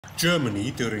Germany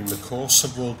during the course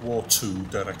of World War II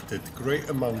directed great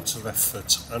amount of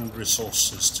effort and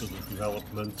resources to the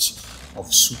development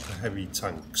of super heavy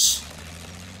tanks.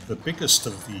 The biggest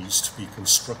of these to be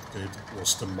constructed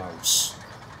was the Maus.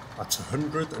 At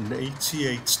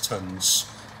 188 tons,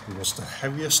 it was the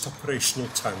heaviest operational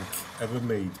tank ever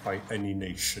made by any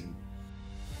nation.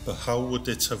 But how would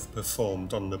it have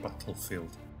performed on the battlefield?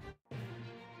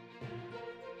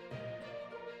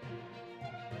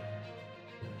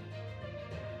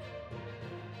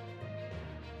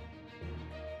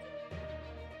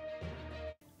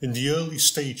 In the early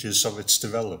stages of its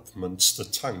development, the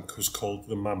tank was called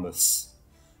the Mammoth.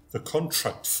 The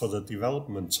contract for the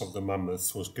development of the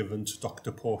Mammoth was given to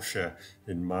Dr Porsche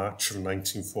in March of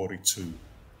 1942.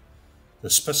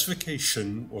 The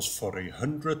specification was for a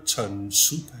 100-ton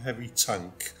super heavy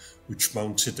tank which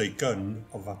mounted a gun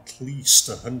of at least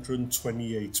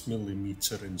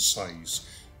 128mm in size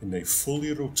in a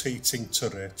fully rotating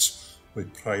turret,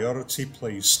 with priority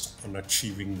placed on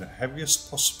achieving the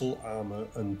heaviest possible armour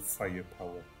and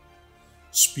firepower.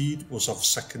 Speed was of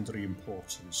secondary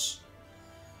importance.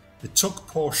 It took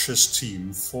Porsche's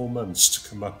team 4 months to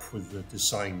come up with the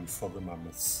design for the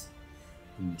Mammoth.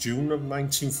 In June of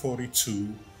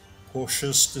 1942,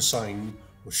 Porsche's design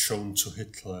was shown to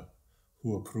Hitler,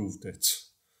 who approved it.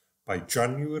 By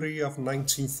January of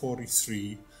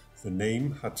 1943, the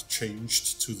name had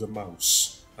changed to the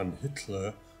Maus, and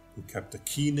Hitler, who kept a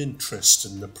keen interest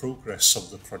in the progress of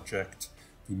the project,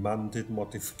 demanded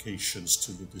modifications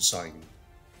to the design.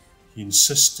 He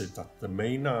insisted that the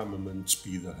main armament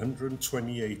be the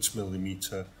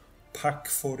 128mm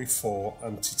PaK-44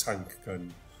 anti-tank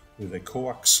gun with a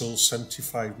coaxial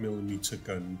 75mm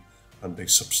gun and a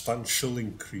substantial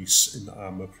increase in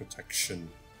armour protection.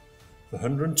 The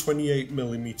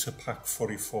 128mm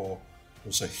PaK-44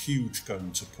 was a huge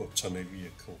gun to put on a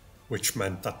vehicle, which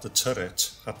meant that the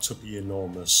turret had to be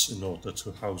enormous in order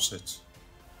to house it.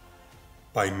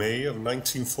 By May of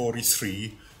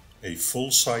 1943, a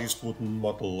full-sized wooden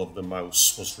model of the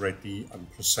Maus was ready and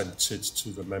presented to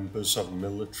the members of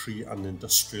military and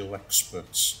industrial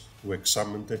experts, who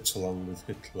examined it along with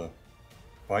Hitler.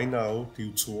 By now,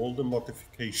 due to all the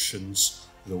modifications,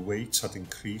 the weight had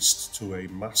increased to a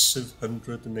massive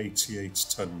 188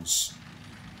 tons.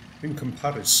 In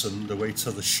comparison, the weight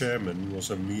of the Sherman was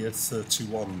a mere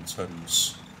 31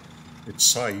 tons. Its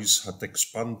size had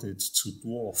expanded to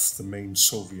dwarf the main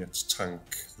Soviet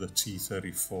tank, the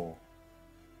T-34.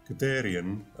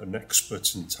 Guderian, an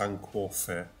expert in tank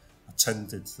warfare,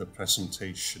 attended the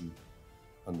presentation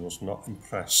and was not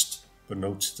impressed, but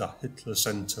noted that Hitler's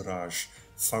entourage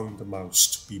found the Maus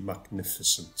to be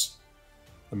magnificent.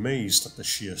 Amazed at the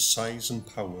sheer size and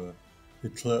power,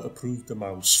 Hitler approved the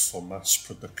Maus for mass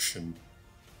production,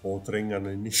 ordering an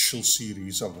initial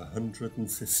series of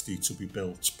 150 to be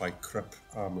built by Krupp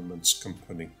Armaments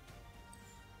Company.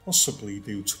 Possibly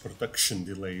due to production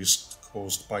delays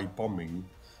caused by bombing,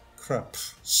 Krupp,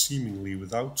 seemingly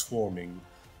without warning,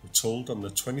 were told on the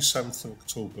 27th of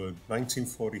October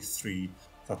 1943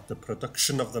 that the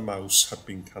production of the Maus had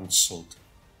been cancelled.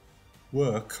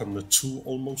 Work on the 2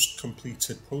 almost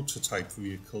completed prototype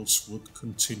vehicles would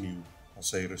continue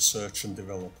as a research and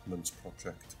development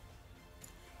project.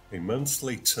 A month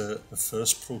later, the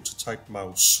first prototype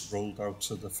Maus rolled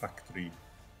out of the factory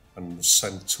and was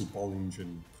sent to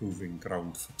Bollingen Proving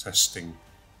Ground for testing.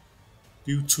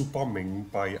 Due to bombing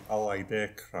by Allied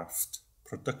aircraft,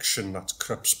 production at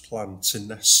Krupp's plant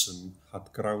in Essen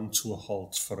had ground to a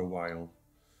halt for a while.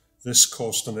 This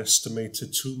caused an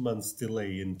estimated 2-month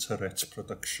delay in turret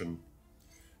production.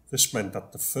 This meant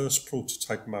that the first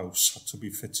prototype Maus had to be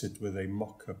fitted with a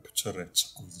mock-up turret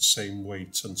of the same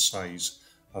weight and size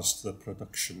as the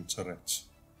production turret.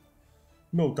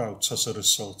 No doubt as a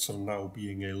result of now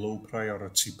being a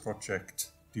low-priority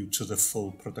project due to the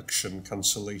full production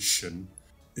cancellation,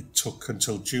 it took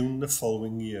until June the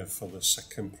following year for the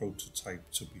second prototype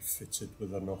to be fitted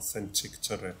with an authentic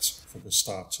turret for the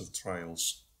start of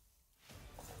trials.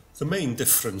 The main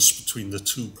difference between the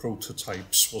 2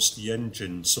 prototypes was the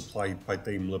engine supplied by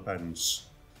Daimler-Benz.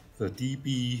 The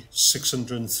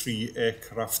DB603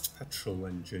 aircraft petrol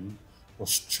engine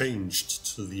was changed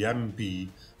to the MB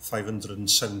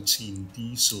 517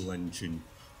 diesel engine,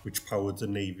 which powered the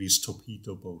Navy's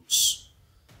torpedo boats.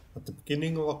 At the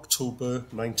beginning of October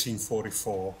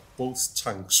 1944, both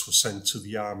tanks were sent to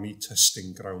the Army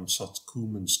testing grounds at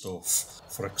Kuhmensdorf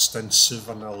for extensive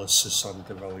analysis and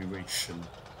evaluation.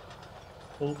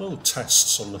 Although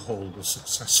tests on the whole were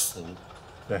successful,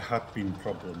 there had been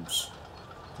problems.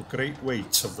 The great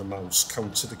weight of the Maus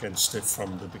counted against it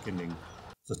from the beginning.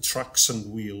 The tracks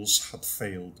and wheels had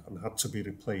failed and had to be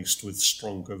replaced with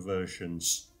stronger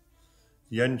versions.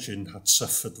 The engine had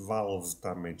suffered valve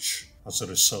damage as a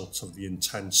result of the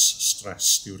intense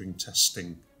stress during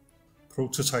testing.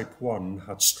 Prototype 1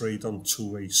 had strayed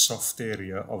onto a soft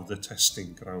area of the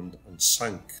testing ground and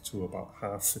sank to about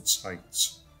half its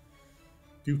height.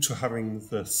 Due to having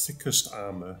the thickest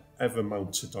armour ever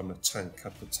mounted on a tank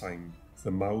at the time, the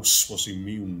mouse was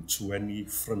immune to any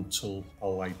frontal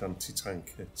Allied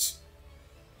anti-tank hit.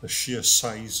 The sheer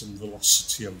size and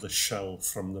velocity of the shell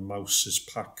from the mouse's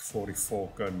Pak 44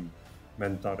 gun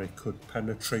meant that it could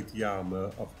penetrate the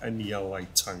armour of any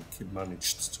Allied tank it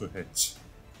managed to hit.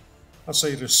 As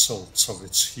a result of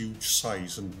its huge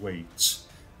size and weight,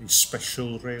 a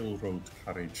special railroad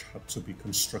carriage had to be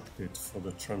constructed for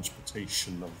the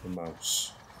transportation of the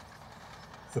mouse.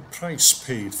 The price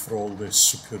paid for all this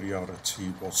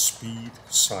superiority was speed,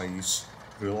 size,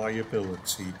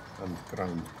 reliability and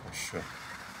ground pressure.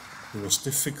 It was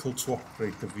difficult to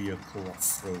operate the vehicle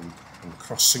off-road, and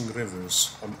crossing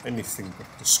rivers on anything but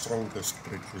the strongest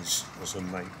bridges was a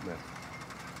nightmare.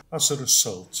 As a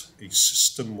result, a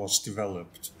system was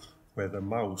developed where the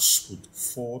mouse would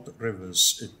ford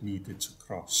rivers it needed to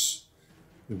cross.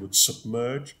 It would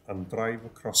submerge and drive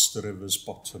across the river's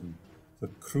bottom. The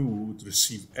crew would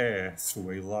receive air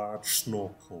through a large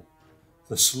snorkel.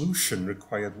 The solution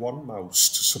required one mouse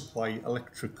to supply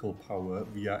electrical power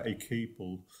via a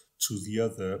cable to the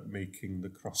other, making the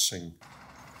crossing.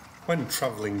 When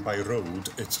travelling by road,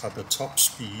 it had a top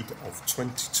speed of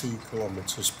 22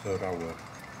 km per hour.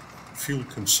 Fuel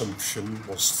consumption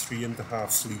was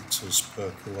 3.5 litres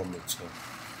per kilometre,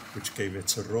 which gave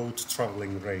it a road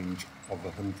travelling range of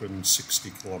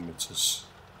 160 kilometres.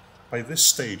 By this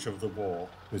stage of the war,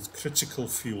 with critical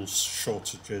fuel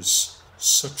shortages,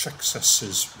 such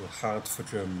excesses were hard for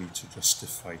Germany to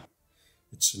justify.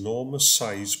 Its enormous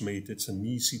size made it an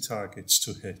easy target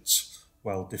to hit,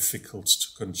 while difficult to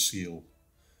conceal.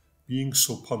 Being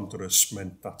so ponderous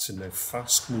meant that in a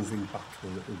fast-moving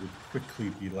battle it would quickly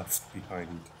be left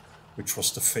behind, which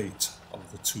was the fate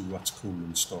of the two at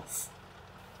Kuhlmannsdorf.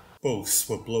 Both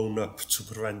were blown up to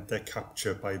prevent their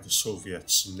capture by the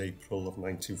Soviets in April of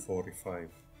 1945.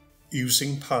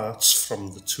 Using parts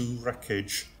from the two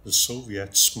wreckage, the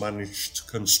Soviets managed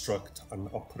to construct an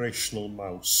operational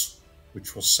mouse,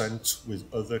 which was sent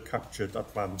with other captured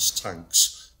advanced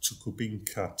tanks to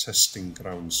Kubinka testing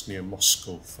grounds near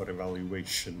Moscow for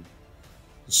evaluation.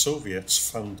 The Soviets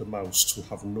found the mouse to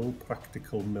have no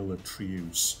practical military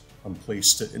use and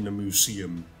placed it in a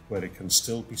museum where it can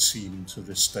still be seen to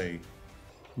this day.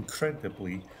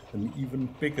 Incredibly, an even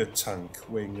bigger tank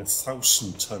weighing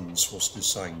 1,000 tons was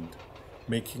designed,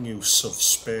 making use of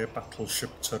spare battleship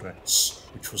turrets,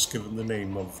 which was given the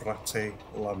name of Ratte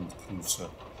land cruiser.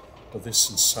 But this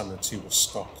insanity was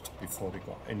stopped before it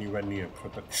got anywhere near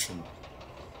production.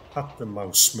 Had the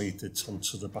mouse made it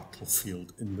onto the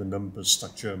battlefield in the numbers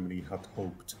that Germany had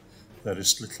hoped, there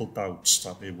is little doubt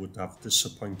that it would have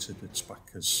disappointed its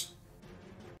backers.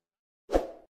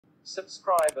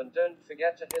 Subscribe and don't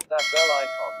forget to hit that bell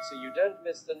icon so you don't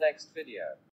miss the next video.